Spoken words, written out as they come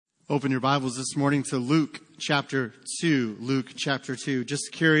Open your Bibles this morning to Luke chapter 2. Luke chapter 2. Just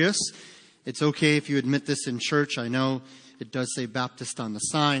curious, it's okay if you admit this in church. I know it does say Baptist on the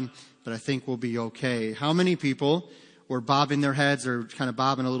sign, but I think we'll be okay. How many people were bobbing their heads or kind of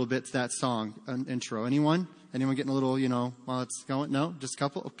bobbing a little bit to that song intro? Anyone? Anyone getting a little, while it's going? No? Just a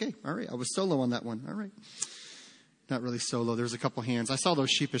couple? Okay. All right. I was solo on that one. All right. Not really solo. There's a couple hands. I saw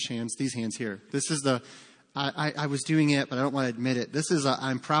those sheepish hands. These hands here. This is I was doing it, but I don't want to admit it. This is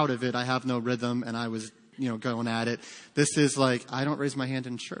I'm proud of it. I have no rhythm, and I was, going at it. This is like, I don't raise my hand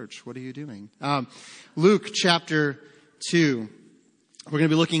in church. What are you doing? Luke chapter 2. We're going to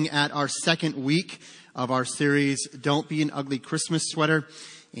be looking at our second week of our series, Don't Be an Ugly Christmas Sweater.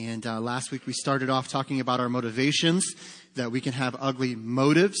 And last week we started off talking about our motivations, that we can have ugly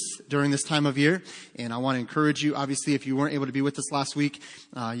motives during this time of year. And I want to encourage you, obviously, if you weren't able to be with us last week,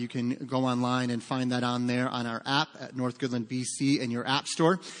 you can go online and find that on there on our app at North Goodland BC in your app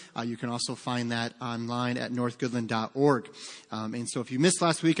store. You can also find that online at northgoodland.org. And so if you missed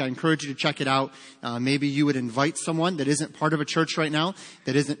last week, I encourage you to check it out. Maybe you would invite someone that isn't part of a church right now,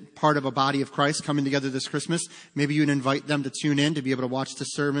 that isn't part of a body of Christ coming together this Christmas. Maybe you would invite them to tune in to be able to watch the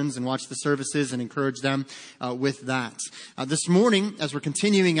sermons and watch the services and encourage them with that. This morning, as we're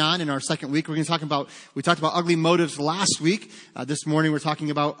continuing on in our second week, we're going to talk about, we talked about ugly motives last week. This morning, we're talking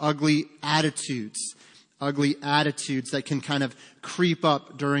about ugly attitudes that can kind of creep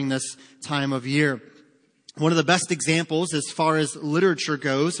up during this time of year. One of the best examples as far as literature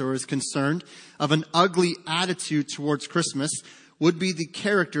goes or is concerned of an ugly attitude towards Christmas would be the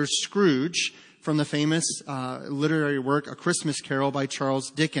character Scrooge from the famous literary work, A Christmas Carol by Charles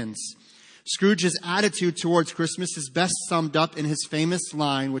Dickens. Scrooge's attitude towards Christmas is best summed up in his famous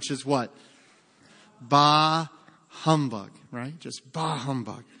line, which is what? Bah humbug, right? Just bah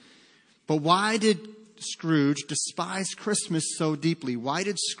humbug. But why did Scrooge despise Christmas so deeply? Why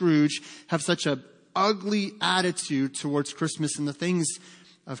did Scrooge have such an ugly attitude towards Christmas and the things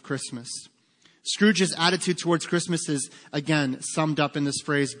of Christmas? Scrooge's attitude towards Christmas is, again, summed up in this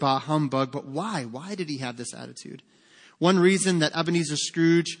phrase, bah humbug. But why? Why did he have this attitude? One reason that Ebenezer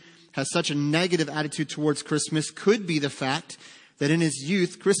Scrooge has such a negative attitude towards Christmas could be the fact that in his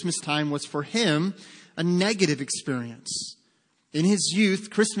youth, Christmas time was for him a negative experience. In his youth,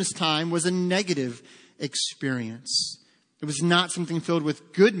 Christmas time was a negative experience. It was not something filled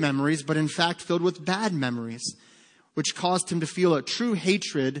with good memories, but in fact filled with bad memories, which caused him to feel a true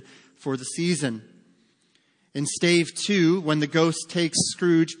hatred for the season. In Stave 2, when the ghost takes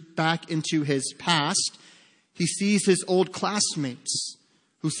Scrooge back into his past, he sees his old classmates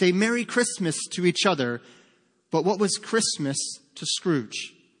who say Merry Christmas to each other. But what was Christmas to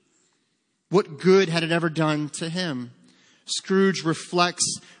Scrooge? What good had it ever done to him? Scrooge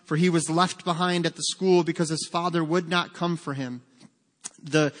reflects, for he was left behind at the school because his father would not come for him.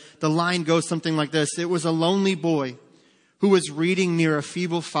 The line goes something like this. It was a lonely boy who was reading near a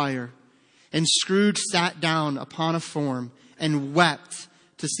feeble fire, and Scrooge sat down upon a form and wept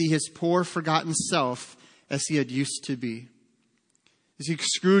to see his poor forgotten self as he had used to be.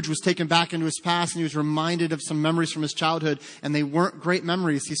 Scrooge was taken back into his past and he was reminded of some memories from his childhood, and they weren't great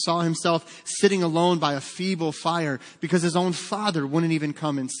memories. He saw himself sitting alone by a feeble fire because his own father wouldn't even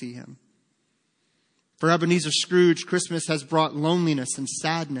come and see him. For Ebenezer Scrooge, Christmas has brought loneliness and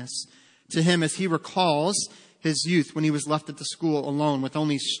sadness to him as he recalls his youth when he was left at the school alone with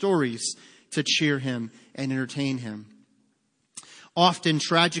only stories to cheer him and entertain him. Often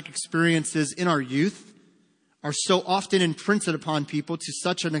tragic experiences in our youth are so often imprinted upon people to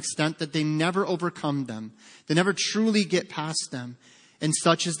such an extent that they never overcome them. They never truly get past them. And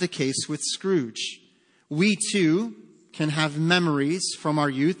such is the case with Scrooge. We too can have memories from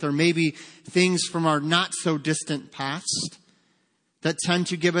our youth, or maybe things from our not so distant past, that tend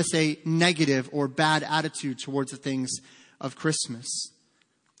to give us a negative or bad attitude towards the things of Christmas.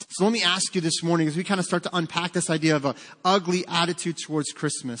 So let me ask you this morning, as we kind of start to unpack this idea of an ugly attitude towards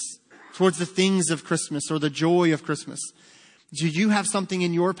Christmas, towards the things of Christmas or the joy of Christmas. Do you have something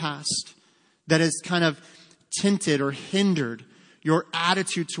in your past that has kind of tinted or hindered your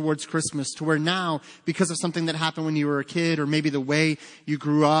attitude towards Christmas, to where now, because of something that happened when you were a kid, or maybe the way you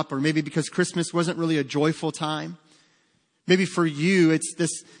grew up, or maybe because Christmas wasn't really a joyful time, maybe for you it's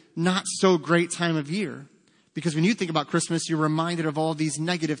this not so great time of year, because when you think about Christmas, you're reminded of all these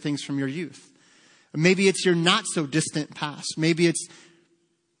negative things from your youth. Maybe it's your not so distant past. Maybe it's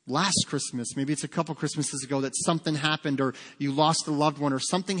last Christmas, maybe it's a couple Christmases ago that something happened, or you lost a loved one, or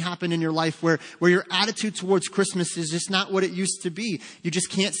something happened in your life where your attitude towards Christmas is just not what it used to be. You just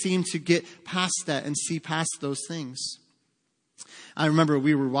can't seem to get past that and see past those things. I remember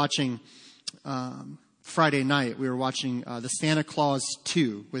we were watching Friday night, we were watching the Santa Claus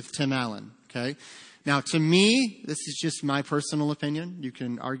 2 with Tim Allen, okay? Now, to me, this is just my personal opinion. You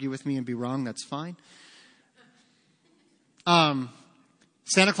can argue with me and be wrong. That's fine.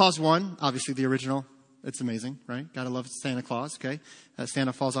 Santa Claus 1, obviously the original. It's amazing, right? Gotta love Santa Claus, okay?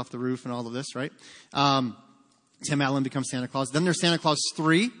 Santa falls off the roof and all of this, right? Tim Allen becomes Santa Claus. Then there's Santa Claus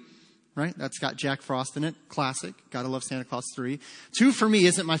 3, right? That's got Jack Frost in it. Classic. Gotta love Santa Claus 3. 2 for me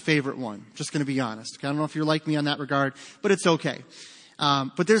isn't my favorite one. Just gonna be honest. Okay? I don't know if you're like me on that regard, but it's okay.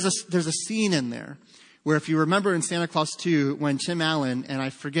 But there's a scene in there where, if you remember in Santa Claus 2, when Tim Allen, and I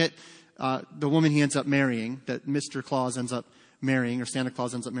forget the woman he ends up marrying, that Mr. Claus ends up marrying, or Santa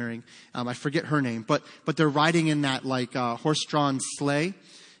Claus ends up marrying, I forget her name, but they're riding in that horse-drawn sleigh,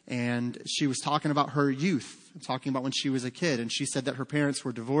 and she was talking about her youth, talking about when she was a kid, and she said that her parents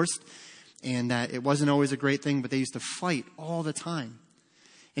were divorced, and that it wasn't always a great thing, but they used to fight all the time.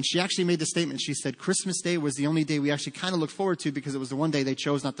 And she actually made the statement, she said, Christmas Day was the only day we actually kind of looked forward to, because it was the one day they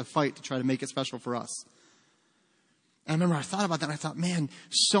chose not to fight to try to make it special for us. And I remember I thought about that, and I thought, man,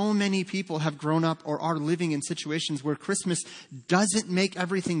 so many people have grown up or are living in situations where Christmas doesn't make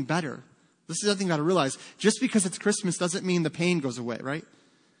everything better. This is the other thing you got to realize. Just because it's Christmas doesn't mean the pain goes away, right?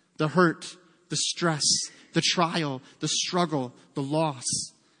 The hurt, the stress, the trial, the struggle, the loss.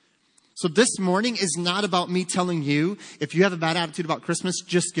 So this morning is not about me telling you, if you have a bad attitude about Christmas,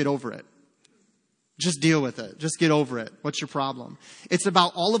 just get over it. Just deal with it. Just get over it. What's your problem? It's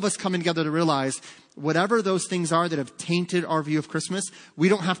about all of us coming together to realize whatever those things are that have tainted our view of Christmas, we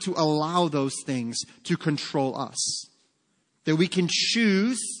don't have to allow those things to control us. That we can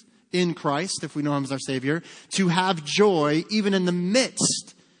choose in Christ, if we know Him as our Savior, to have joy even in the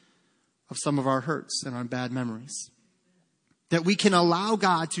midst of some of our hurts and our bad memories. That we can allow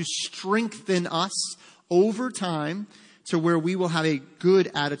God to strengthen us over time to where we will have a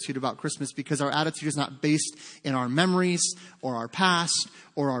good attitude about Christmas, because our attitude is not based in our memories or our past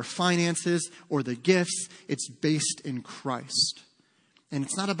or our finances or the gifts. It's based in Christ. And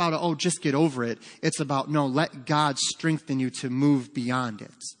it's not about, just get over it. It's about, no, let God strengthen you to move beyond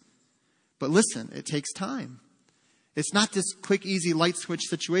it. But listen, it takes time. It's not this quick, easy, light switch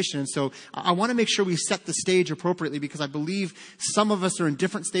situation. And so I want to make sure we set the stage appropriately, because I believe some of us are in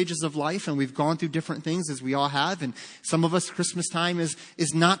different stages of life, and we've gone through different things, as we all have. And some of us, Christmas time is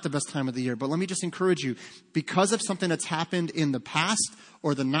not the best time of the year. But let me just encourage you, because of something that's happened in the past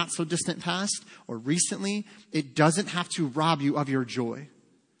or the not so distant past or recently, it doesn't have to rob you of your joy.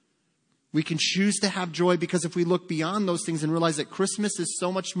 We can choose to have joy, because if we look beyond those things and realize that Christmas is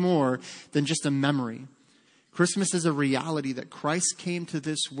so much more than just a memory. Christmas is a reality that Christ came to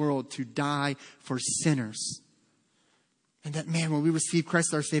this world to die for sinners. And that, man, when we receive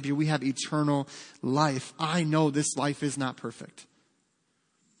Christ as our Savior, we have eternal life. I know this life is not perfect.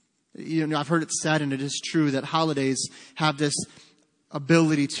 You know, I've heard it said, and it is true, that holidays have this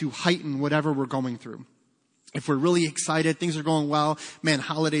ability to heighten whatever we're going through. If we're really excited, things are going well, man,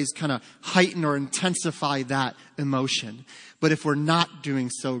 holidays kind of heighten or intensify that emotion. But if we're not doing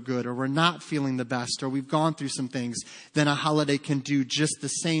so good, or we're not feeling the best, or we've gone through some things, then a holiday can do just the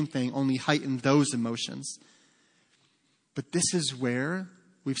same thing, only heighten those emotions. But this is where,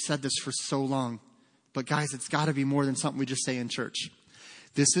 we've said this for so long, but guys, it's got to be more than something we just say in church.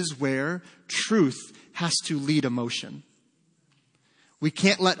 This is where truth has to lead emotion. We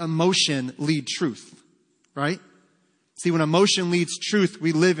can't let emotion lead truth. Right? See, when emotion leads truth,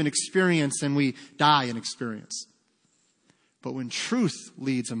 we live in experience and we die in experience. But when truth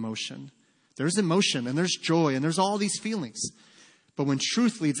leads emotion, there's emotion and there's joy and there's all these feelings. But when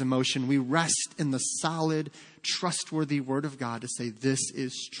truth leads emotion, we rest in the solid, trustworthy Word of God to say, this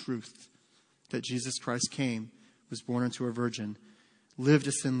is truth. That Jesus Christ came, was born unto a virgin, lived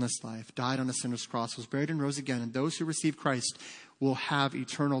a sinless life, died on a sinner's cross, was buried and rose again. And those who receive Christ will have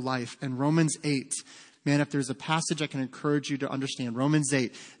eternal life. And Romans 8, man, if there's a passage I can encourage you to understand, Romans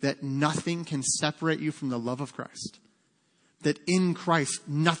 8, that nothing can separate you from the love of Christ. That in Christ,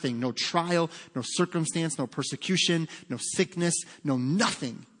 nothing, no trial, no circumstance, no persecution, no sickness,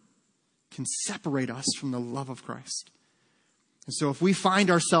 nothing can separate us from the love of Christ. And so if we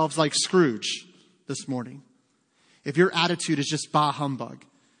find ourselves like Scrooge this morning, if your attitude is just bah humbug,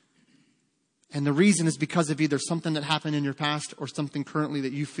 and the reason is because of either something that happened in your past or something currently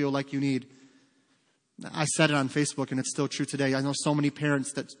that you feel like you need, I said it on Facebook, and it's still true today. I know so many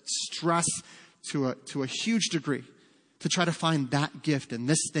parents that stress to a huge degree to try to find that gift and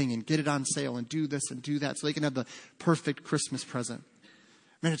this thing and get it on sale and do this and do that so they can have the perfect Christmas present.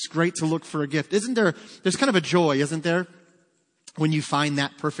 Man, it's great to look for a gift. There's kind of a joy, isn't there, when you find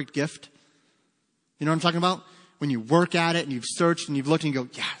that perfect gift? You know what I'm talking about? When you work at it and you've searched and you've looked and you go,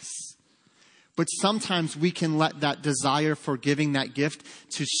 yes. But sometimes we can let that desire for giving that gift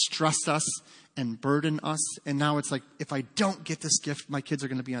to stress us and burden us. And now it's like, if I don't get this gift, my kids are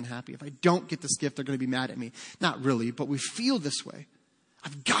going to be unhappy. If I don't get this gift, they're going to be mad at me. Not really, but we feel this way.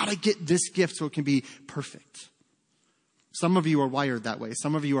 I've got to get this gift so it can be perfect. Some of you are wired that way.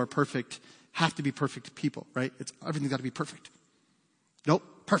 Some of you are perfect, have to be perfect people, right? Everything's got to be perfect. Nope,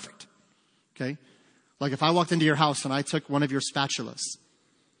 perfect. Okay? Like if I walked into your house and I took one of your spatulas,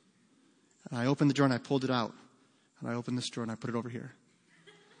 and I opened the drawer and I pulled it out, and I opened this drawer and I put it over here.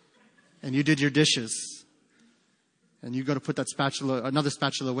 And you did your dishes. And you go to put that spatula, another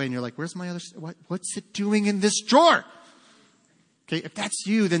spatula away, and you're like, where's my other, what's it doing in this drawer? Okay, if that's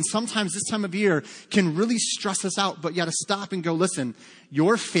you, then sometimes this time of year can really stress us out, but you got to stop and go, listen,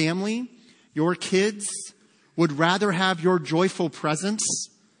 your family, your kids would rather have your joyful presence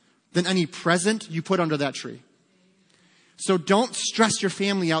than any present you put under that tree. So don't stress your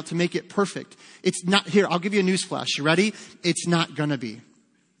family out to make it perfect. It's not, here, I'll give you a news flash. You ready? It's not going to be.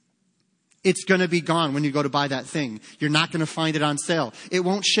 It's going to be gone when you go to buy that thing. You're not going to find it on sale. It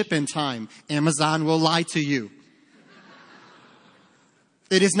won't ship in time. Amazon will lie to you.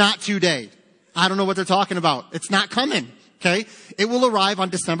 It is not today. I don't know what they're talking about. It's not coming. Okay? It will arrive on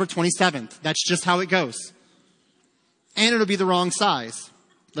December 27th. That's just how it goes. And it'll be the wrong size.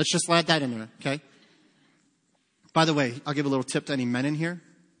 Let's just add that in there. Okay? By the way, I'll give a little tip to any men in here.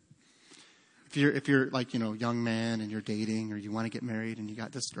 If you're like, young man and you're dating or you want to get married and you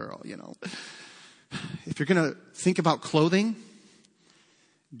got this girl, if you're going to think about clothing,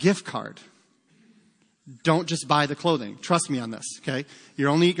 gift card. Don't just buy the clothing. Trust me on this, okay? You're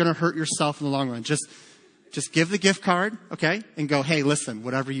only going to hurt yourself in the long run. Just give the gift card, okay? And go, hey, listen,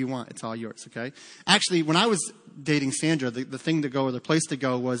 whatever you want, it's all yours, okay? Actually, when I was dating Sandra, the thing to go or the place to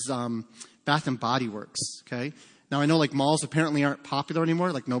go was Bath and Body Works, okay? Now, I know like malls apparently aren't popular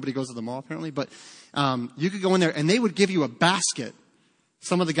anymore. Like nobody goes to the mall apparently. But you could go in there and they would give you a basket.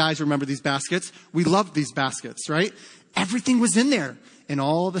 Some of the guys remember these baskets. We loved these baskets, right? Everything was in there. And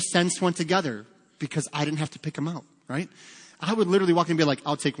all the scents went together because I didn't have to pick them out, right? I would literally walk in and be like,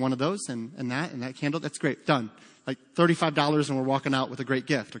 I'll take one of those and that candle. That's great. Done. Like $35 and we're walking out with a great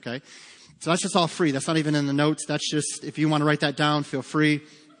gift, okay? So that's just all free. That's not even in the notes. That's just, if you want to write that down, feel free.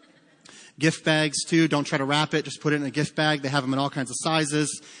 Gift bags too. Don't try to wrap it. Just put it in a gift bag. They have them in all kinds of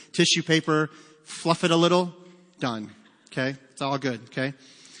sizes. Tissue paper. Fluff it a little. Done. Okay? It's all good. Okay?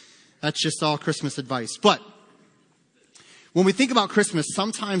 That's just all Christmas advice. But when we think about Christmas,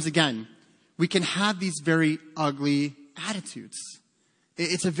 sometimes again, we can have these very ugly attitudes.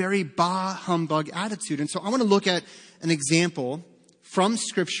 It's a very bah humbug attitude. And so I want to look at an example from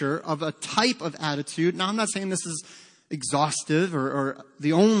Scripture of a type of attitude. Now, I'm not saying this is exhaustive or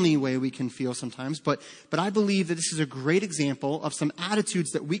the only way we can feel sometimes, but I believe that this is a great example of some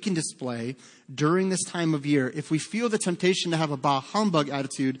attitudes that we can display during this time of year. If we feel the temptation to have a bah humbug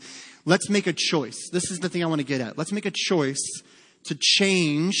attitude, let's make a choice. This is the thing I want to get at. Let's make a choice to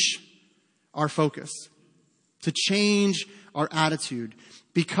change our focus, to change our attitude.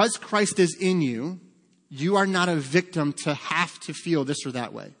 Because Christ is in you, you are not a victim to have to feel this or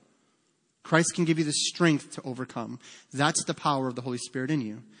that way. Christ can give you the strength to overcome. That's the power of the Holy Spirit in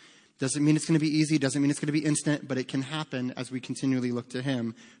you. Doesn't mean it's going to be easy. Doesn't mean it's going to be instant, but it can happen as we continually look to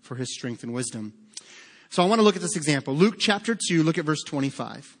Him for His strength and wisdom. So I want to look at this example. Luke chapter 2, look at verse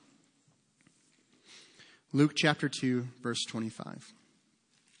 25. Luke chapter 2, verse 25.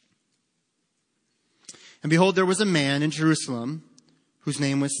 And behold, there was a man in Jerusalem whose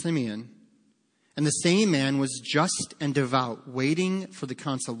name was Simeon. And the same man was just and devout, waiting for the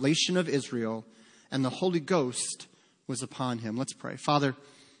consolation of Israel, and the Holy Ghost was upon him. Let's pray. Father,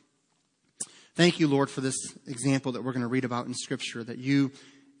 thank you, Lord, for this example that we're going to read about in Scripture, that you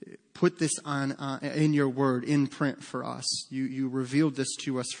put this on in your word, in print for us. You revealed this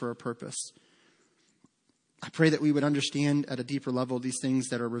to us for a purpose. I pray that we would understand at a deeper level these things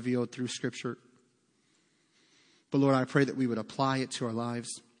that are revealed through Scripture. But Lord, I pray that we would apply it to our lives,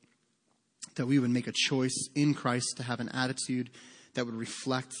 that we would make a choice in Christ to have an attitude that would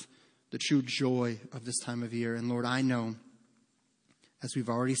reflect the true joy of this time of year. And Lord, I know, as we've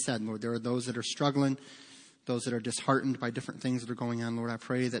already said, Lord, there are those that are struggling, those that are disheartened by different things that are going on. Lord, I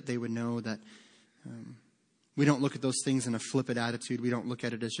pray that they would know that we don't look at those things in a flippant attitude. We don't look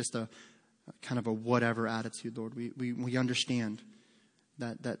at it as just a kind of a whatever attitude, Lord. We understand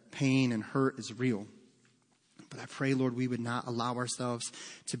that pain and hurt is real. But I pray, Lord, we would not allow ourselves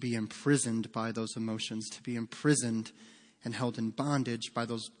to be imprisoned by those emotions, to be imprisoned and held in bondage by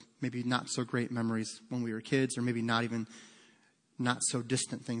those maybe not so great memories when we were kids, or maybe not so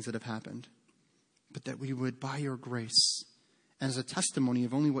distant things that have happened. But that we would, by your grace and as a testimony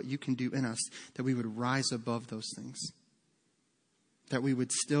of only what you can do in us, that we would rise above those things. That we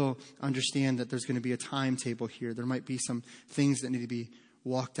would still understand that there's going to be a timetable here. There might be some things that need to be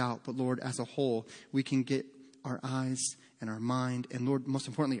walked out. But Lord, as a whole, we can get our eyes and our mind, and Lord, most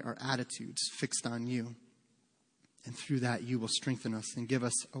importantly, our attitudes fixed on you. And through that, you will strengthen us and give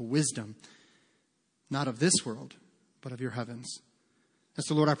us a wisdom, not of this world, but of your heavens. And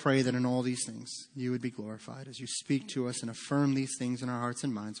so, Lord, I pray that in all these things, you would be glorified as you speak to us and affirm these things in our hearts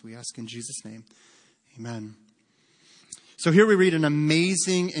and minds. We ask in Jesus' name. Amen. So here we read an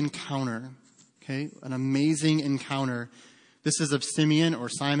amazing encounter. Okay, an amazing encounter. This is of Simeon or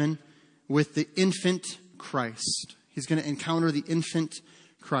Simon with the infant Christ. He's going to encounter the infant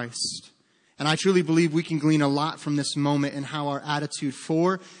Christ. And I truly believe we can glean a lot from this moment and how our attitude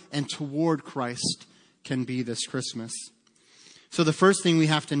for and toward Christ can be this Christmas. So the first thing we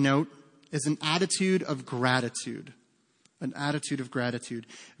have to note is an attitude of gratitude. An attitude of gratitude.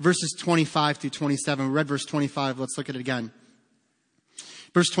 Verses 25 through 27. We read verse 25. Let's look at it again.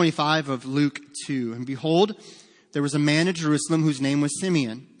 Verse 25 of Luke 2. And behold, there was a man in Jerusalem whose name was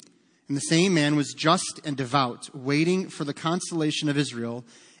Simeon. And the same man was just and devout, waiting for the consolation of Israel,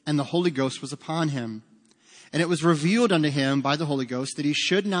 and the Holy Ghost was upon him. And it was revealed unto him by the Holy Ghost that he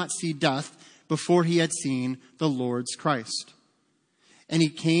should not see death before he had seen the Lord's Christ. And he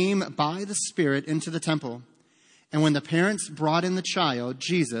came by the Spirit into the temple. And when the parents brought in the child,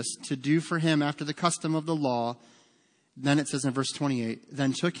 Jesus, to do for him after the custom of the law, then it says in verse 28,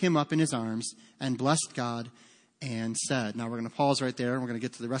 then took him up in his arms and blessed God and said. Now we're going to pause right there, and we're going to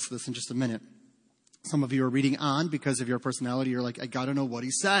get to the rest of this in just a minute. Some of you are reading on because of your personality. You're like, I got to know what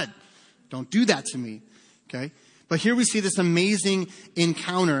he said. Don't do that to me. Okay? But here we see this amazing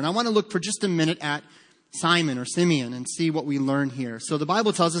encounter. And I want to look for just a minute at Simon or Simeon and see what we learn here. So the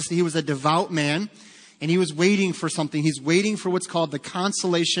Bible tells us that he was a devout man and he was waiting for something. He's waiting for what's called the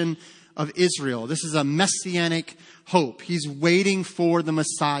consolation of Israel. This is a messianic hope. He's waiting for the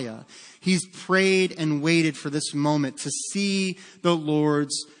Messiah. He's prayed and waited for this moment to see the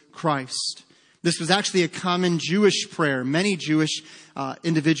Lord's Christ. This was actually a common Jewish prayer. Many Jewish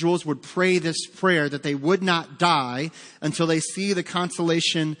individuals would pray this prayer that they would not die until they see the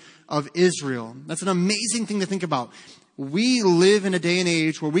consolation of Israel. That's an amazing thing to think about. We live in a day and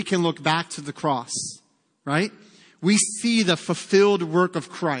age where we can look back to the cross, right? We see the fulfilled work of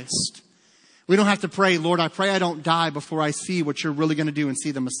Christ. We don't have to pray, Lord, I pray I don't die before I see what you're really going to do and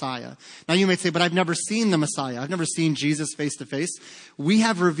see the Messiah. Now you may say, but I've never seen the Messiah. I've never seen Jesus face to face. We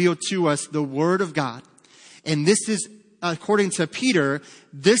have revealed to us the Word of God. And this is, according to Peter,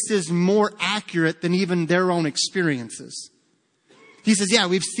 this is more accurate than even their own experiences. He says, yeah,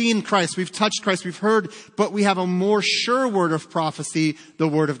 we've seen Christ, we've touched Christ, we've heard, but we have a more sure word of prophecy, the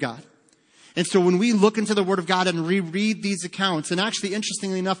Word of God. And so when we look into the Word of God and reread these accounts, and actually,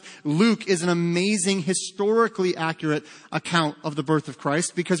 interestingly enough, Luke is an amazing, historically accurate account of the birth of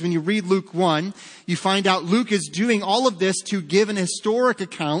Christ, because when you read Luke 1, you find out Luke is doing all of this to give an historic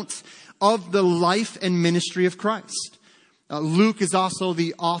account of the life and ministry of Christ. Luke is also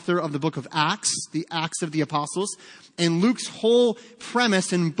the author of the book of Acts, the Acts of the Apostles. And Luke's whole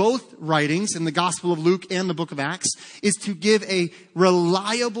premise in both writings, in the Gospel of Luke and the book of Acts, is to give a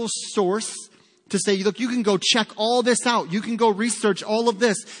reliable source to say, look, you can go check all this out. You can go research all of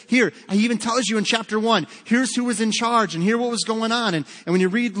this. Here, he even tells you in chapter 1, here's who was in charge and here what was going on. And when you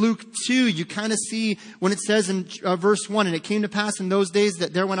read Luke 2, you kind of see when it says in verse 1, and it came to pass in those days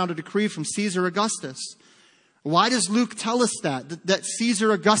that there went out a decree from Caesar Augustus. Why does Luke tell us that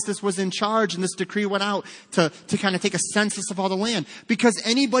Caesar Augustus was in charge and this decree went out to kind of take a census of all the land? Because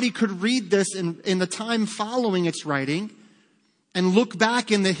anybody could read this in the time following its writing and look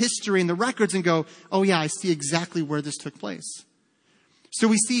back in the history and the records and go, oh yeah, I see exactly where this took place. So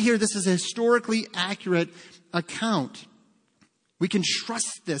we see here this is a historically accurate account. We can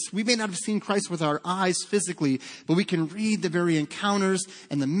trust this. We may not have seen Christ with our eyes physically, but we can read the very encounters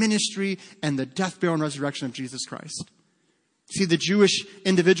and the ministry and the death, burial, and resurrection of Jesus Christ. See, the Jewish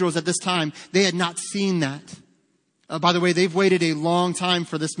individuals at this time, they had not seen that. By the way, they've waited a long time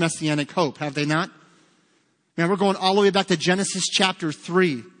for this messianic hope, have they not? Man, we're going all the way back to Genesis chapter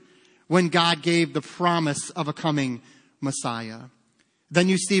 3, when God gave the promise of a coming Messiah. Then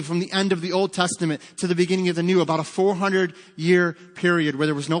you see from the end of the Old Testament to the beginning of the New, about a 400-year period where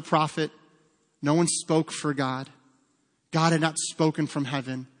there was no prophet. No one spoke for God. God had not spoken from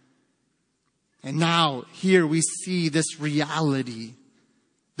heaven. And now here we see this reality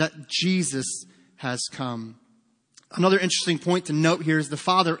that Jesus has come. Another interesting point to note here is the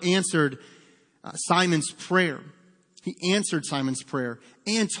Father answered Simon's prayer. He answered Simon's prayer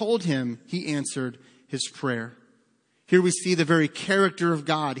and told him he answered his prayer. Here we see the very character of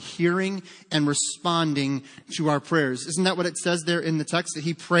God, hearing and responding to our prayers. Isn't that what it says there in the text? That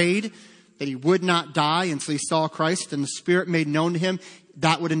he prayed that he would not die until he saw Christ, and the Spirit made known to him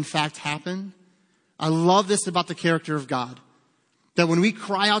that would in fact happen. I love this about the character of God. That when we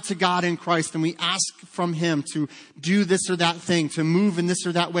cry out to God in Christ and we ask from him to do this or that thing, to move in this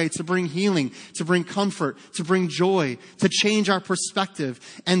or that way, to bring healing, to bring comfort, to bring joy, to change our perspective.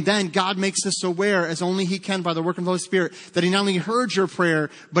 And then God makes us aware, as only he can by the work of the Holy Spirit, that he not only heard your prayer,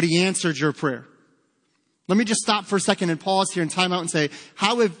 but he answered your prayer. Let me just stop for a second and pause here and time out and say,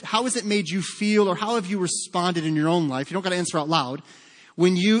 how has it made you feel, or how have you responded in your own life? You don't got to answer out loud.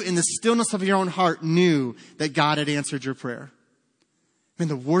 When you, in the stillness of your own heart, knew that God had answered your prayer. And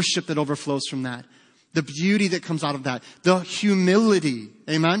the worship that overflows from that, the beauty that comes out of that, the humility,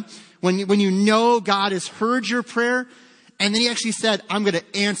 amen? When you know God has heard your prayer, and then he actually said, I'm going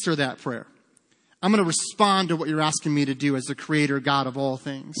to answer that prayer. I'm going to respond to what you're asking me to do as the creator God of all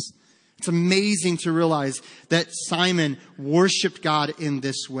things. It's amazing to realize that Simon worshiped God in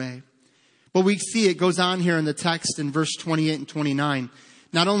this way. But we see it goes on here in the text in verse 28 and 29.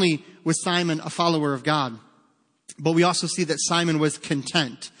 Not only was Simon a follower of God, but we also see that Simon was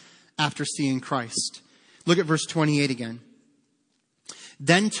content after seeing Christ. Look at verse 28 again.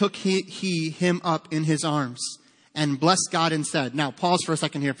 Then took he him up in his arms and blessed God and said. Now, pause for a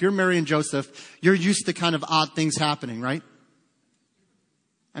second here. If you're Mary and Joseph, you're used to kind of odd things happening, right?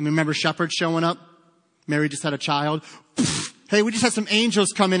 I mean, remember shepherds showing up? Mary just had a child. Hey, we just had some angels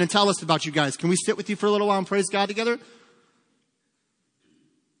come in and tell us about you guys. Can we sit with you for a little while and praise God together?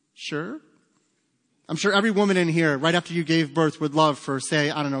 Sure. I'm sure every woman in here, right after you gave birth, would love for, say,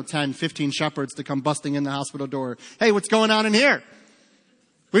 10, 15 shepherds to come busting in the hospital door. Hey, what's going on in here?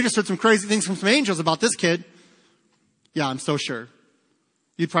 We just heard some crazy things from some angels about this kid. Yeah, I'm so sure.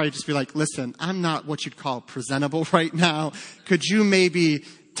 You'd probably just be like, listen, I'm not what you'd call presentable right now. Could you maybe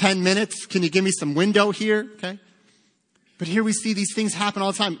 10 minutes? Can you give me some window here? Okay. But here we see these things happen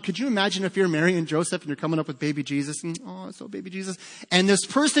all the time. Could you imagine if you're Mary and Joseph and you're coming up with baby Jesus and, so baby Jesus. And this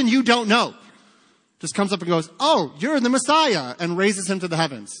person you don't know just comes up and goes, oh, you're the Messiah, and raises him to the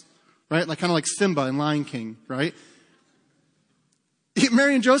heavens, right? Kind of like Simba in Lion King, right?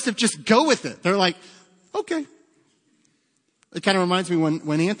 Mary and Joseph just go with it. They're like, okay. It kind of reminds me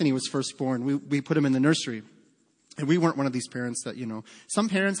when Anthony was first born, we put him in the nursery. And we weren't one of these parents that, some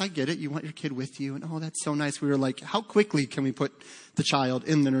parents, I get it. You want your kid with you. And, that's so nice. We were like, how quickly can we put the child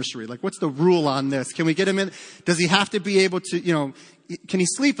in the nursery? What's the rule on this? Can we get him in? Does he have to be able to, can he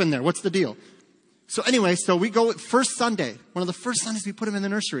sleep in there? What's the deal? So anyway, we go first Sunday, one of the first Sundays we put him in the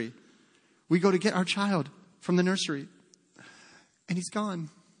nursery. We go to get our child from the nursery. And he's gone.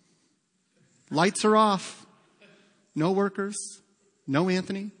 Lights are off. No workers. No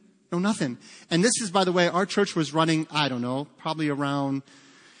Anthony. No nothing. And this is, by the way, our church was running, probably around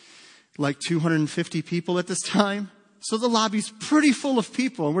 250 people at this time. So the lobby's pretty full of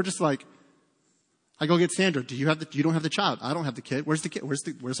people. And we're just like, I go get Sandra. You don't have the child. I don't have the kid. Where's the kid?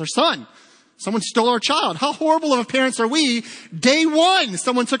 Where's our son? Someone stole our child. How horrible of parents are we? Day one,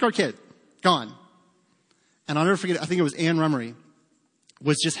 someone took our kid. Gone. And I'll never forget, I think it was Ann Rummery,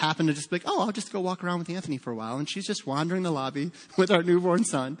 happened to just be like, I'll just go walk around with Anthony for a while. And she's just wandering the lobby with our newborn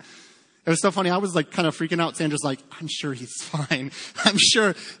son. It was so funny. I was kind of freaking out. Sandra's like, I'm sure he's fine. I'm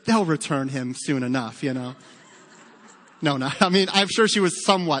sure they'll return him soon enough, No, I'm sure she was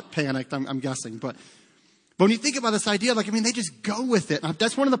somewhat panicked, I'm guessing. But when you think about this idea, they just go with it.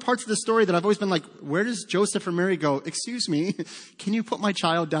 That's one of the parts of the story that I've always been like, where does Joseph or Mary go? Excuse me, can you put my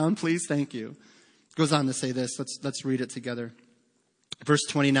child down, please? Thank you. It goes on to say this. Let's read it together. Verse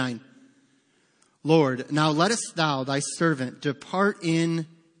 29. Lord, now lettest thou thy servant depart in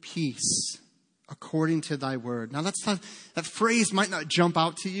peace according to thy word. Now that phrase might not jump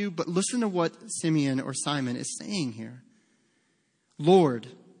out to you, but listen to what Simeon or Simon is saying here. Lord,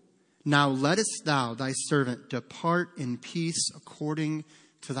 now lettest thou thy servant depart in peace according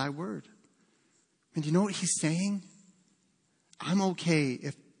to thy word. And you know what he's saying? I'm okay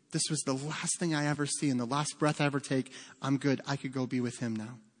if this was the last thing I ever see and the last breath I ever take. I'm good. I could go be with him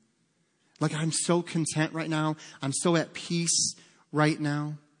now. I'm so content right now. I'm so at peace right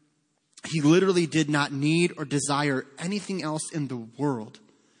now. He literally did not need or desire anything else in the world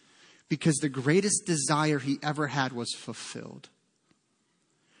because the greatest desire he ever had was fulfilled.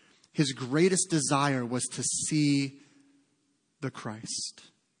 His greatest desire was to see the Christ,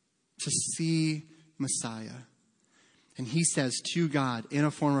 to see Messiah. And he says to God in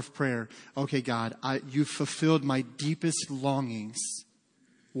a form of prayer, okay, God, you've fulfilled my deepest longings.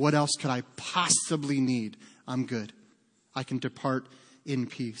 What else could I possibly need? I'm good. I can depart in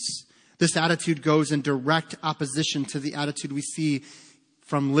peace. This attitude goes in direct opposition to the attitude we see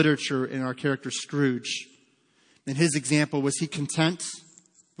from literature in our character Scrooge. In his example, was he content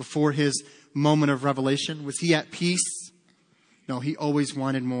before his moment of revelation? Was he at peace? No, he always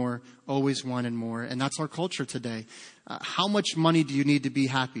wanted more, always wanted more. And that's our culture today. How much money do you need to be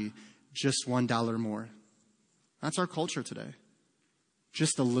happy? Just $1 more. That's our culture today.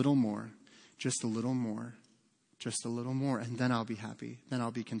 Just a little more, just a little more, just a little more. And then I'll be happy. Then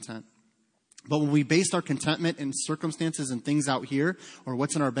I'll be content. But when we base our contentment in circumstances and things out here, or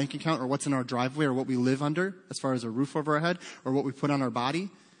what's in our bank account, or what's in our driveway, or what we live under, as far as a roof over our head, or what we put on our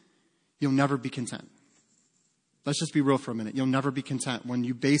body, you'll never be content. Let's just be real for a minute. You'll never be content when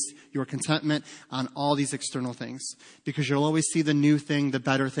you base your contentment on all these external things. Because you'll always see the new thing, the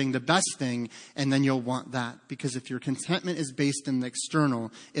better thing, the best thing, and then you'll want that. Because if your contentment is based in the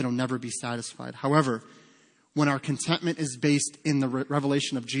external, it'll never be satisfied. However, when our contentment is based in the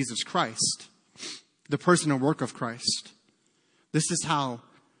revelation of Jesus Christ, the person and work of Christ, this is how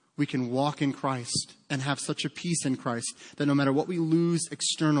we can walk in Christ and have such a peace in Christ that no matter what we lose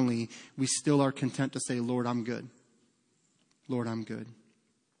externally, we still are content to say, Lord, I'm good. Lord, I'm good.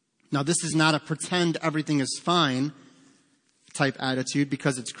 Now, this is not a pretend everything is fine type attitude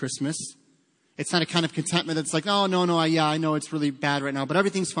because it's Christmas. It's not a kind of contentment that's like, oh, no, I know it's really bad right now, but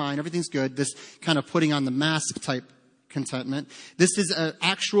everything's fine, everything's good. This kind of putting on the mask type contentment. This is an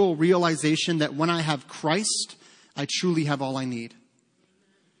actual realization that when I have Christ, I truly have all I need.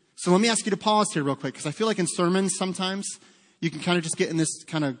 So let me ask you to pause here real quick, because I feel like in sermons sometimes you can kind of just get in this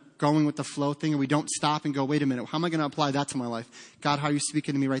kind of going with the flow thing, and we don't stop and go, wait a minute, how am I going to apply that to my life? God, how are you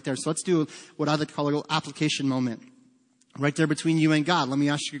speaking to me right there? So let's do what I like to call a little application moment. Right there between you and God. Let me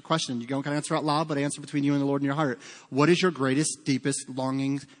ask you a question. You don't kind of answer out loud, but answer between you and the Lord in your heart. What is your greatest, deepest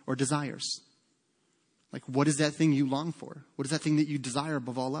longings or desires? Like, what is that thing you long for? What is that thing that you desire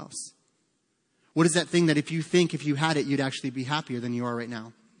above all else? What is that thing that if you had it, you'd actually be happier than you are right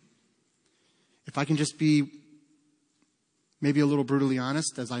now? If I can just be maybe a little brutally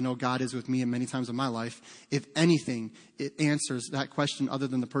honest, as I know God is with me and many times in my life, if anything, it answers that question other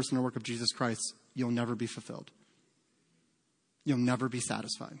than the person or work of Jesus Christ, you'll never be fulfilled. You'll never be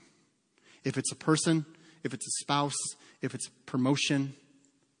satisfied. If it's a person, if it's a spouse, if it's promotion,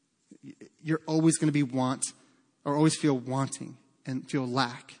 you're always going to be always feel wanting and feel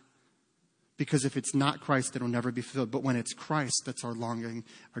lack. Because if it's not Christ, it'll never be fulfilled. But when it's Christ, that's our longing,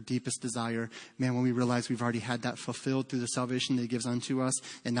 our deepest desire. Man, when we realize we've already had that fulfilled through the salvation that He gives unto us,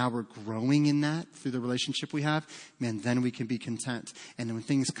 and now we're growing in that through the relationship we have, man, then we can be content. And when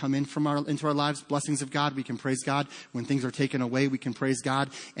things come in into our lives, blessings of God, we can praise God. When things are taken away, we can praise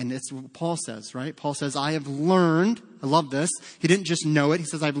God. And it's what Paul says, right? Paul says, I have learned, I love this. He didn't just know it. He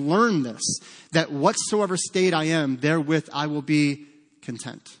says, I've learned this, that whatsoever state I am, therewith I will be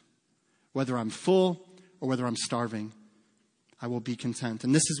content. Whether I'm full or whether I'm starving, I will be content.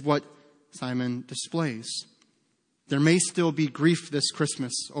 And this is what Simon displays. There may still be grief this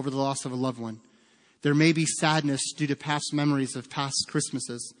Christmas over the loss of a loved one. There may be sadness due to past memories of past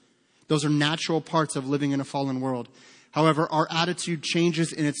Christmases. Those are natural parts of living in a fallen world. However, our attitude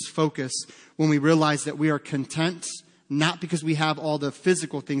changes in its focus when we realize that we are content, not because we have all the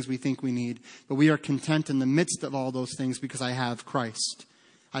physical things we think we need, but we are content in the midst of all those things because I have Christ.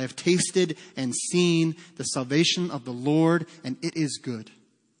 I have tasted and seen the salvation of the Lord, and it is good.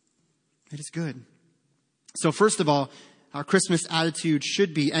 It is good. So first of all, our Christmas attitude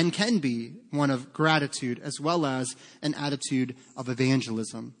should be and can be one of gratitude as well as an attitude of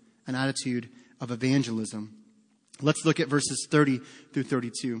evangelism. An attitude of evangelism. Let's look at verses 30 through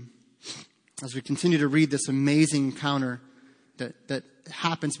 32. As we continue to read this amazing encounter that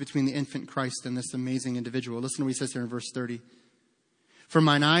happens between the infant Christ and this amazing individual. Listen to what he says here in verse 30. For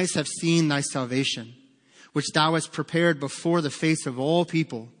mine eyes have seen thy salvation, which thou hast prepared before the face of all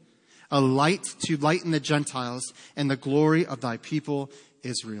people, a light to lighten the Gentiles and the glory of thy people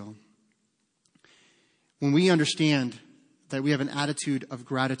Israel. When we understand that we have an attitude of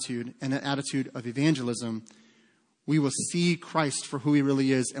gratitude and an attitude of evangelism, we will see Christ for who He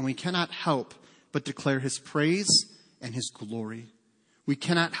really is, and we cannot help but declare His praise and His glory. We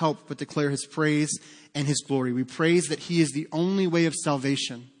cannot help but declare His praise and His glory. We praise that He is the only way of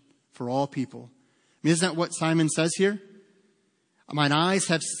salvation for all people. I mean, isn't that what Simon says here? Mine eyes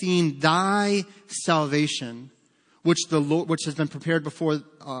have seen thy salvation, which has been prepared before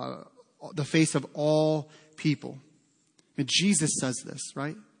the face of all people. I mean, Jesus says this,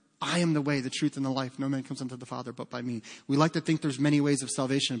 right? I am the way, the truth, and the life. No man comes unto the Father but by me. We like to think there's many ways of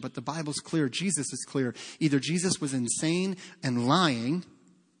salvation, but the Bible's clear. Jesus is clear. Either Jesus was insane and lying,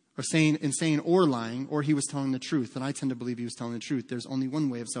 insane or lying, or he was telling the truth. And I tend to believe he was telling the truth. There's only one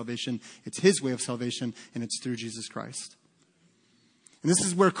way of salvation. It's his way of salvation, and it's through Jesus Christ. And this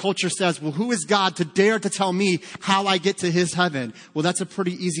is where culture says, well, who is God to dare to tell me how I get to his heaven? Well, that's a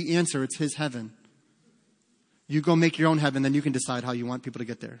pretty easy answer. It's his heaven. You go make your own heaven, then you can decide how you want people to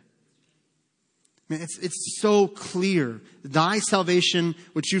get there. I mean, it's so clear. Thy salvation,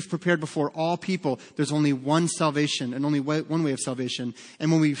 which you've prepared before all people, there's only one salvation and only one way of salvation. And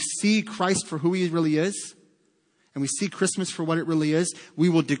when we see Christ for who he really is, and we see Christmas for what it really is, we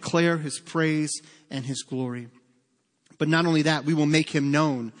will declare his praise and his glory. But not only that, we will make him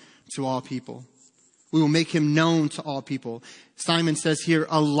known to all people. We will make him known to all people. Simon says here,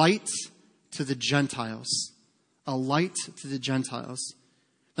 a light to the Gentiles. A light to the Gentiles.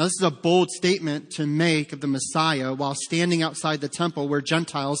 Now, this is a bold statement to make of the Messiah while standing outside the temple where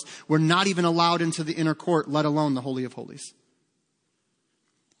Gentiles were not even allowed into the inner court, let alone the Holy of Holies.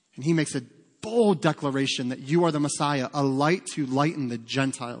 And he makes a bold declaration that you are the Messiah, a light to lighten the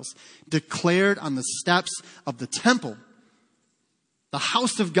Gentiles, declared on the steps of the temple, the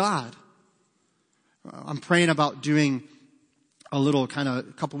house of God. I'm praying about doing a little kind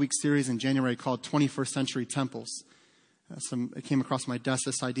of couple-week series in January called 21st Century Temples. It came across my desk,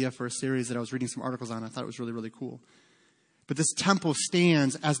 this idea for a series that I was reading some articles on. I thought it was really, really cool. But this temple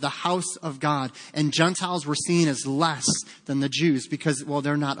stands as the house of God, and Gentiles were seen as less than the Jews because, well,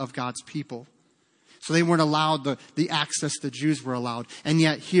 they're not of God's people. So they weren't allowed the access the Jews were allowed. And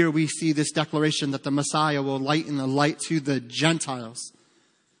yet here we see this declaration that the Messiah will lighten the light to the Gentiles.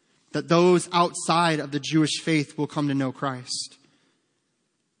 That those outside of the Jewish faith will come to know Christ.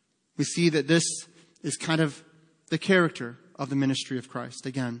 We see that this is kind of the character of the ministry of Christ.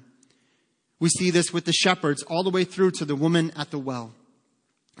 Again, we see this with the shepherds all the way through to the woman at the well.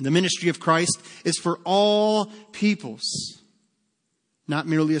 The ministry of Christ is for all peoples, not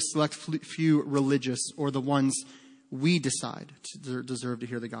merely a select few religious or the ones we decide to deserve to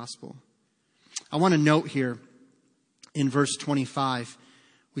hear the gospel. I want to note here in verse 25,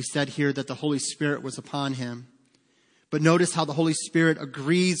 we said here that the Holy Spirit was upon him. But notice how the Holy Spirit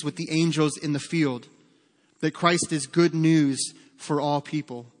agrees with the angels in the field that Christ is good news for all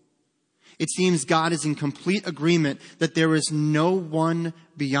people. It seems God is in complete agreement that there is no one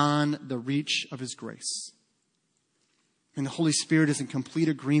beyond the reach of his grace. And the Holy Spirit is in complete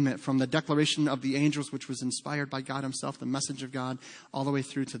agreement from the declaration of the angels, which was inspired by God himself, the message of God, all the way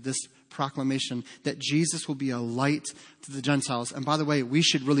through to this proclamation that Jesus will be a light to the Gentiles. And by the way, we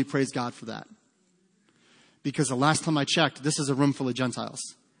should really praise God for that. Because the last time I checked, this is a room full of Gentiles.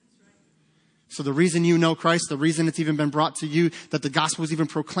 So the reason you know Christ, the reason it's even been brought to you, that the gospel was even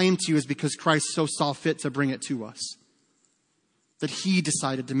proclaimed to you is because Christ so saw fit to bring it to us. That he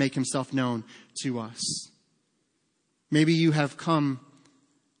decided to make himself known to us. Maybe you have come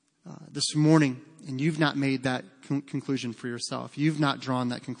this morning and you've not made that conclusion for yourself. You've not drawn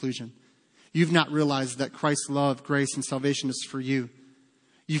that conclusion. You've not realized that Christ's love, grace, and salvation is for you.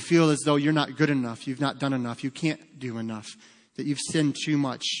 You feel as though you're not good enough. You've not done enough. You can't do enough. That you've sinned too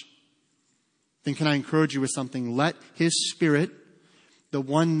much. Then can I encourage you with something? Let his Spirit, the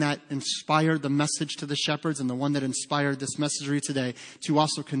one that inspired the message to the shepherds and the one that inspired this messagery today, to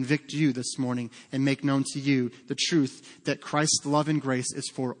also convict you this morning and make known to you the truth that Christ's love and grace is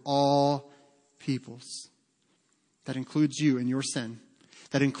for all peoples. That includes you in your sin.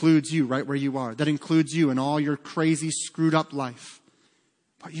 That includes you right where you are. That includes you in all your crazy, screwed up life.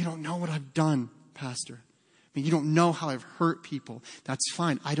 But you don't know what I've done, Pastor. I mean, you don't know how I've hurt people. That's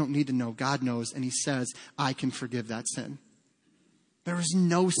fine. I don't need to know. God knows. And he says, I can forgive that sin. There is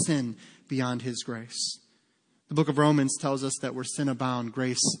no sin beyond his grace. The book of Romans tells us that where sin abounds,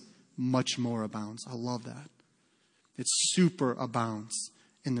 grace much more abounds. I love that. It super abounds.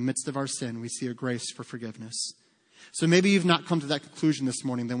 In the midst of our sin, we see a grace for forgiveness. So maybe you've not come to that conclusion this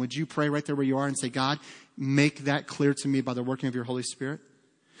morning. Then would you pray right there where you are and say, God, make that clear to me by the working of your Holy Spirit?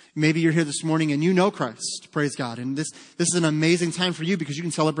 Maybe you're here this morning and you know Christ. Praise God. And this is an amazing time for you because you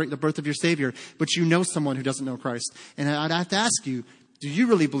can celebrate the birth of your Savior, but you know someone who doesn't know Christ. And I'd have to ask you, do you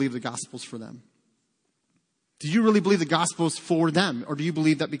really believe the gospel's for them? Do you really believe the gospel's for them? Or do you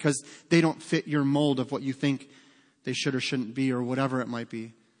believe that because they don't fit your mold of what you think they should or shouldn't be or whatever it might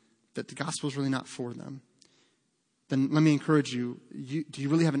be, that the gospel's really not for them? Then let me encourage you, do you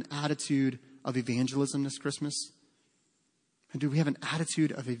really have an attitude of evangelism this Christmas? And do we have an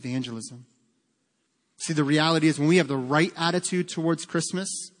attitude of evangelism? See, the reality is when we have the right attitude towards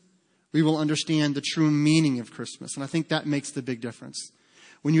Christmas, we will understand the true meaning of Christmas. And I think that makes the big difference.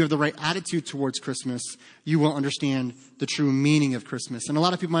 When you have the right attitude towards Christmas, you will understand the true meaning of Christmas. And a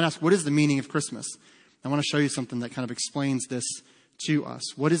lot of people might ask, what is the meaning of Christmas? I want to show you something that kind of explains this to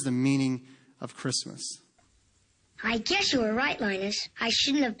us. What is the meaning of Christmas? I guess you were right, Linus. I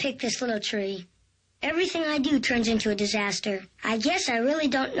shouldn't have picked this little tree. Everything I do turns into a disaster. I guess I really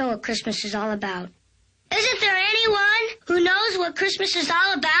don't know what Christmas is all about. Isn't there anyone who knows what Christmas is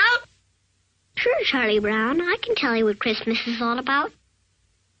all about? Sure, Charlie Brown. I can tell you what Christmas is all about.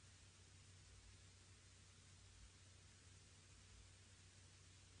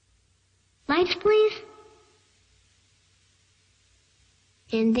 Lights, please.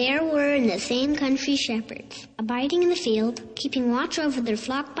 And there were in the same country shepherds, abiding in the field, keeping watch over their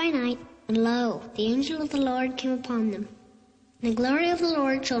flock by night. And lo, the angel of the Lord came upon them. And the glory of the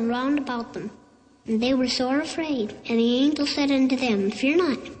Lord shone round about them. And they were sore afraid. And the angel said unto them, Fear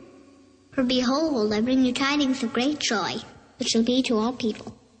not. For behold, I bring you tidings of great joy, which shall be to all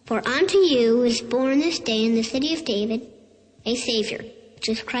people. For unto you is born this day in the city of David a Savior, which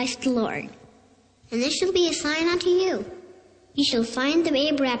is Christ the Lord. And this shall be a sign unto you. Ye shall find the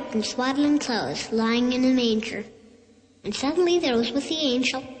babe wrapped in swaddling clothes, lying in a manger. And suddenly there was with the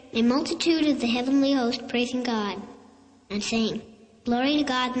angel a multitude of the heavenly host praising God, and saying, Glory to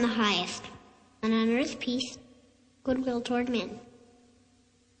God in the highest, and on earth peace, goodwill toward men.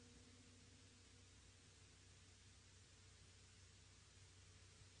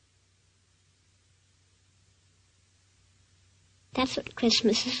 That's what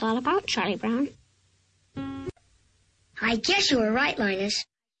Christmas is all about, Charlie Brown. I guess you were right, Linus.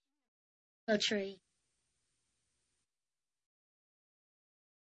 Little tree.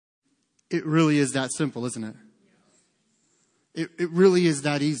 It really is that simple, isn't it? It really is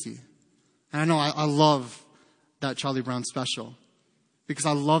that easy. And I know I love that Charlie Brown special because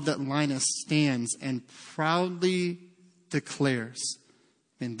I love that Linus stands and proudly declares,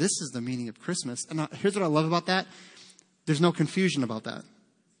 man, this is the meaning of Christmas. And here's what I love about that. There's no confusion about that.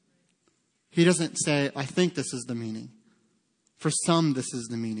 He doesn't say, I think this is the meaning. For some, this is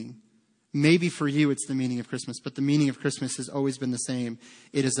the meaning. Maybe for you, it's the meaning of Christmas, but the meaning of Christmas has always been the same.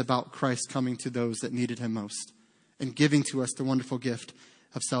 It is about Christ coming to those that needed him most and giving to us the wonderful gift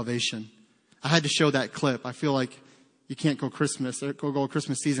of salvation. I had to show that clip. I feel like you can't go Christmas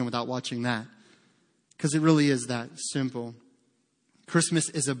season without watching that because it really is that simple. Christmas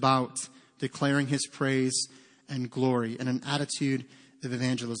is about declaring his praise and glory and an attitude of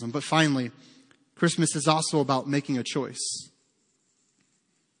evangelism. But finally, Christmas is also about making a choice.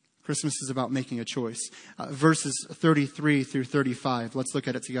 Christmas is about making a choice. Verses 33 through 35. Let's look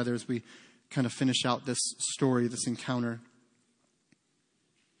at it together as we kind of finish out this story, this encounter.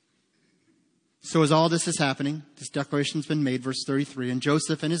 So as all this is happening, this declaration's been made, verse 33, and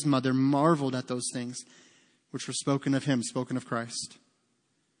Joseph and his mother marveled at those things which were spoken of him, spoken of Christ.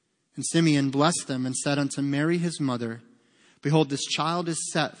 And Simeon blessed them and said unto Mary his mother, Behold, this child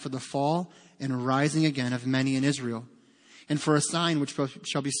is set for the fall and rising again of many in Israel, and for a sign which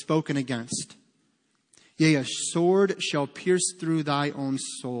shall be spoken against. Yea, a sword shall pierce through thy own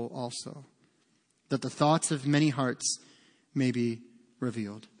soul also, that the thoughts of many hearts may be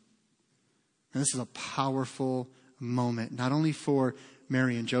revealed. And this is a powerful moment, not only for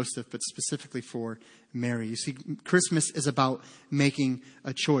Mary and Joseph, but specifically for Mary. You see, Christmas is about making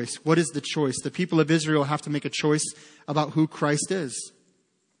a choice. What is the choice? The people of Israel have to make a choice about who Christ is.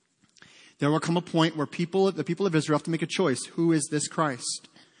 There will come a point where the people of Israel have to make a choice. Who is this Christ?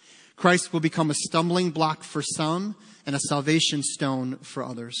 Christ will become a stumbling block for some and a salvation stone for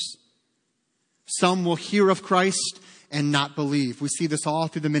others. Some will hear of Christ and not believe. We see this all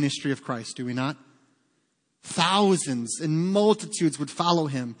through the ministry of Christ, do we not? Thousands and multitudes would follow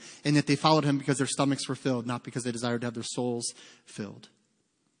him, and that they followed him because their stomachs were filled, not because they desired to have their souls filled.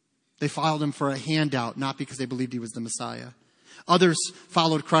 They followed him for a handout, not because they believed he was the Messiah. Others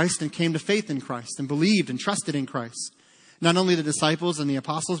followed Christ and came to faith in Christ and believed and trusted in Christ. Not only the disciples and the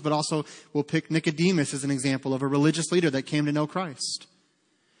apostles, but also we'll pick Nicodemus as an example of a religious leader that came to know Christ.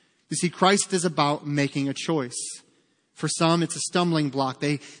 You see, Christ is about making a choice. For some, it's a stumbling block.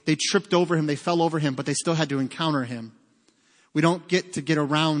 They tripped over him, they fell over him, but they still had to encounter him. We don't get to get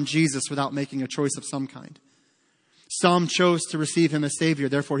around Jesus without making a choice of some kind. Some chose to receive him as Savior,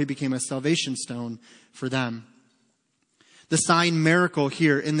 therefore he became a salvation stone for them. The sign miracle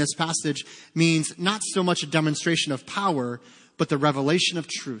here in this passage means not so much a demonstration of power, but the revelation of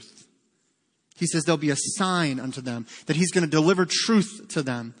truth. He says there'll be a sign unto them, that he's going to deliver truth to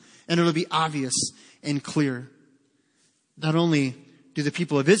them, and it'll be obvious and clear. Not only do the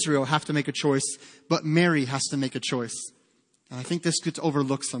people of Israel have to make a choice, but Mary has to make a choice. And I think this gets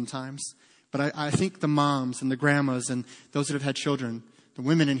overlooked sometimes. But I think the moms and the grandmas and those that have had children, the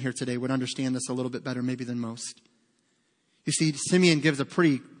women in here today, would understand this a little bit better maybe than most. You see, Simeon gives a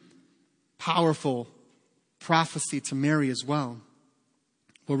pretty powerful prophecy to Mary as well.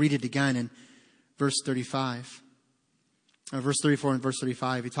 We'll read it again in verse 35. Verse 34 and verse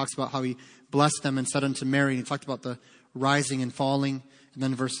 35. He talks about how he blessed them and said unto Mary. And he talked about the rising and falling. And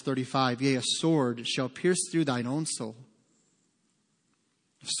then verse 35. Yea, a sword shall pierce through thine own soul.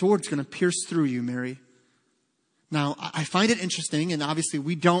 A sword's going to pierce through you, Mary. Now, I find it interesting, and obviously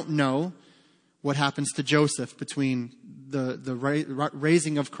we don't know what happens to Joseph between the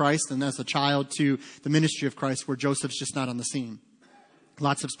raising of Christ and as a child to the ministry of Christ, where Joseph's just not on the scene.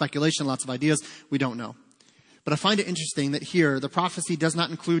 Lots of speculation, lots of ideas. We don't know. But I find it interesting that here the prophecy does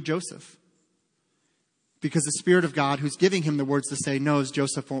not include Joseph, because the Spirit of God, who's giving him the words to say, knows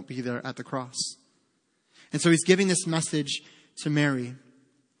Joseph won't be there at the cross. And so he's giving this message to Mary.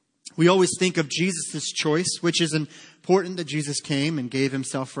 We always think of Jesus' choice, which is important that Jesus came and gave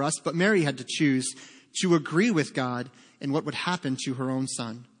himself for us. But Mary had to choose to agree with God in what would happen to her own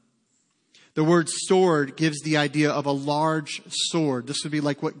son. The word sword gives the idea of a large sword. This would be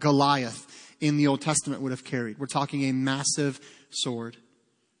like what Goliath in the Old Testament would have carried. We're talking a massive sword.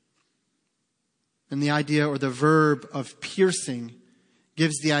 And the idea or the verb of piercing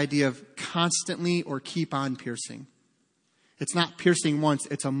gives the idea of constantly or keep on piercing. It's not piercing once,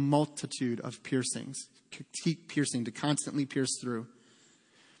 it's a multitude of piercings. Keep piercing, to constantly pierce through.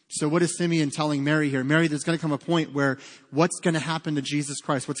 So what is Simeon telling Mary here? Mary, there's going to come a point where what's going to happen to Jesus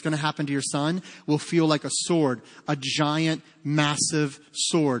Christ, what's going to happen to your son, will feel like a sword, a giant, massive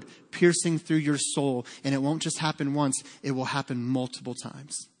sword, piercing through your soul. And it won't just happen once, it will happen multiple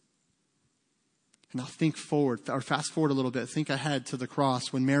times. And now think forward, or fast forward a little bit. Think ahead to the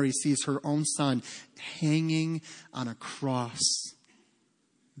cross when Mary sees her own son hanging on a cross,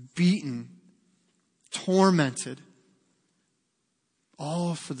 beaten, tormented,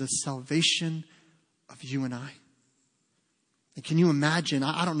 all for the salvation of you and I. And can you imagine,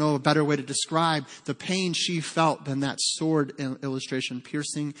 I don't know a better way to describe the pain she felt than that sword illustration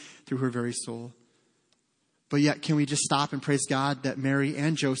piercing through her very soul. But yet, can we just stop and praise God that Mary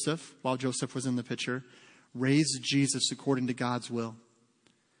and Joseph, while Joseph was in the picture, raised Jesus according to God's will?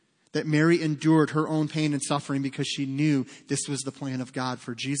 That Mary endured her own pain and suffering because she knew this was the plan of God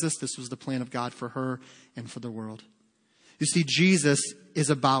for Jesus. This was the plan of God for her and for the world. You see, Jesus is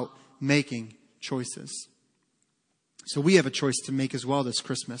about making choices. So we have a choice to make as well this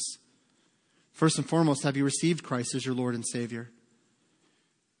Christmas. First and foremost, have you received Christ as your Lord and Savior?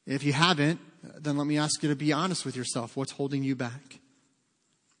 If you haven't, then let me ask you to be honest with yourself. What's holding you back?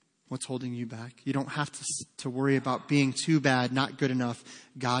 What's holding you back? You don't have to worry about being too bad, not good enough.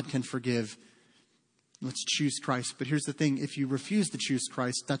 God can forgive. Let's choose Christ. But here's the thing. If you refuse to choose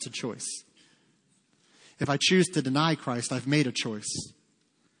Christ, that's a choice. If I choose to deny Christ, I've made a choice.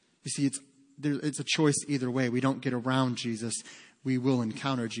 You see, it's a choice either way. We don't get around Jesus. We will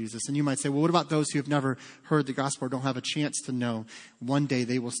encounter Jesus. And you might say, well, what about those who have never heard the gospel or don't have a chance to know? One day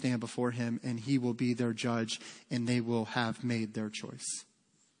they will stand before him and he will be their judge and they will have made their choice.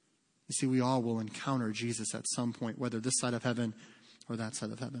 You see, we all will encounter Jesus at some point, whether this side of heaven or that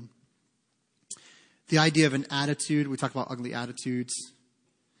side of heaven. The idea of an attitude, we talk about ugly attitudes.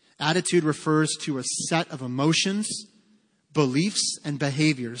 Attitude refers to a set of emotions, beliefs, and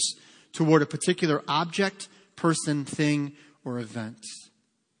behaviors toward a particular object, person, thing, or event.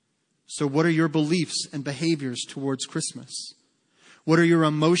 So what are your beliefs and behaviors towards Christmas? What are your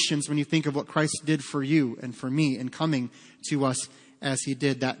emotions when you think of what Christ did for you and for me in coming to us as he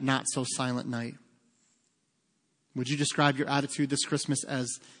did that not so silent night? Would you describe your attitude this Christmas as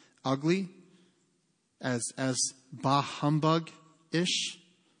ugly? As bah humbug-ish?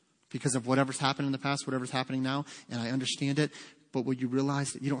 Because of whatever's happened in the past, whatever's happening now, and I understand it, but would you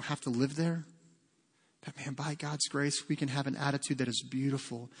realize that you don't have to live there? That, man, by God's grace, we can have an attitude that is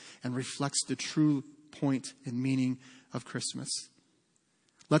beautiful and reflects the true point and meaning of Christmas.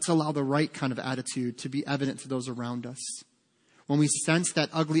 Let's allow the right kind of attitude to be evident to those around us. When we sense that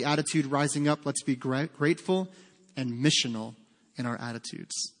ugly attitude rising up, let's be grateful and missional in our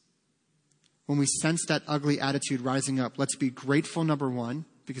attitudes. When we sense that ugly attitude rising up, let's be grateful, number one,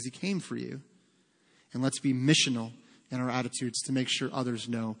 because he came for you. And let's be missional in our attitudes to make sure others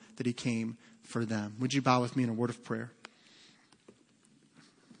know that he came for them. Would you bow with me in a word of prayer?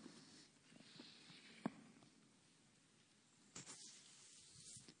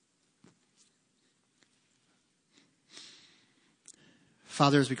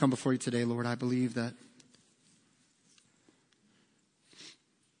 Father, as we come before you today, Lord, I believe that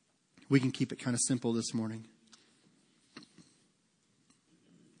we can keep it kind of simple this morning.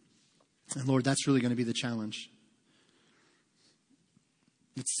 And Lord, that's really going to be the challenge.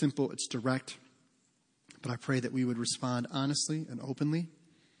 It's simple, it's direct, but I pray that we would respond honestly and openly.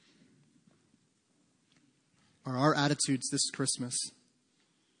 Are our attitudes this Christmas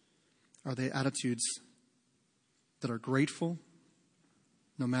Are they attitudes that are grateful,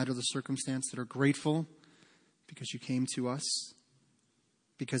 no matter the circumstance, that are grateful because you came to us?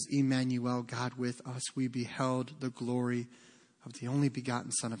 Because Emmanuel, God with us, we beheld the glory of the only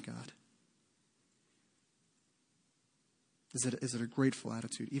begotten Son of God. Is it a grateful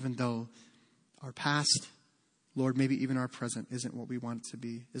attitude, even though our past, Lord, maybe even our present isn't what we want it to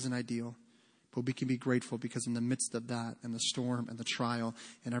be, isn't ideal? But we can be grateful because in the midst of that and the storm and the trial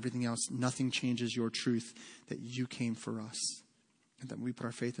and everything else, nothing changes your truth that you came for us. And that we put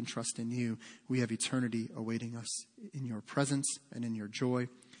our faith and trust in you. We have eternity awaiting us in your presence and in your joy.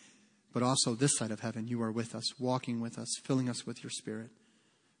 But also this side of heaven, you are with us, walking with us, filling us with your Spirit,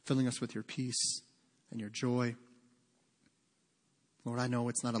 filling us with your peace and your joy. Lord, I know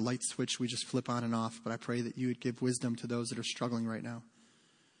it's not a light switch we just flip on and off, but I pray that you would give wisdom to those that are struggling right now.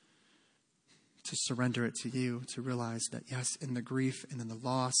 To surrender it to you, to realize that, yes, in the grief and in the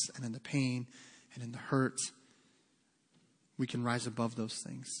loss and in the pain and in the hurt, we can rise above those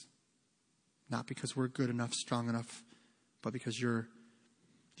things. Not because we're good enough, strong enough, but because you're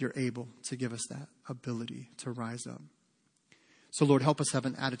able to give us that ability to rise up. So, Lord, help us have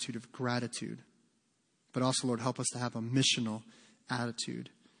an attitude of gratitude. But also, Lord, help us to have a missional attitude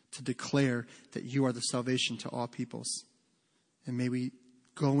to declare that you are the salvation to all peoples. And may we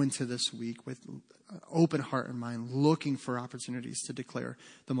go into this week with open heart and mind, looking for opportunities to declare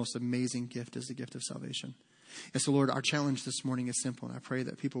the most amazing gift is the gift of salvation. And so, Lord, our challenge this morning is simple, and I pray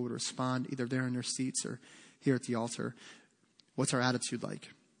that people would respond either there in their seats or here at the altar. What's our attitude like?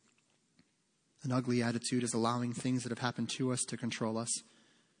 An ugly attitude is allowing things that have happened to us to control us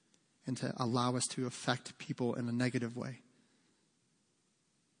and to allow us to affect people in a negative way.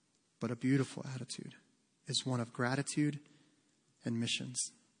 But a beautiful attitude is one of gratitude and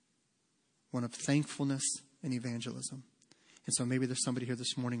missions, one of thankfulness and evangelism. And so maybe there's somebody here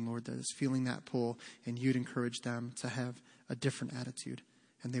this morning, Lord, that is feeling that pull, and you'd encourage them to have a different attitude,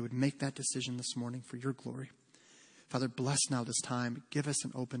 and they would make that decision this morning for your glory. Father, bless now this time. Give us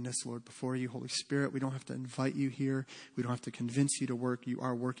an openness, Lord, before you. Holy Spirit, we don't have to invite you here. We don't have to convince you to work. You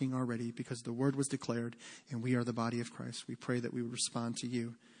are working already because the word was declared, and we are the body of Christ. We pray that we would respond to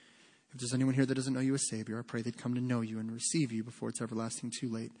you. If there's anyone here that doesn't know you as Savior, I pray they'd come to know you and receive you before it's everlasting too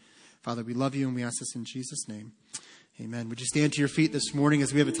late. Father, we love you, and we ask this in Jesus' name. Amen. Would you stand to your feet this morning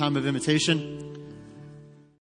as we have a time of invitation?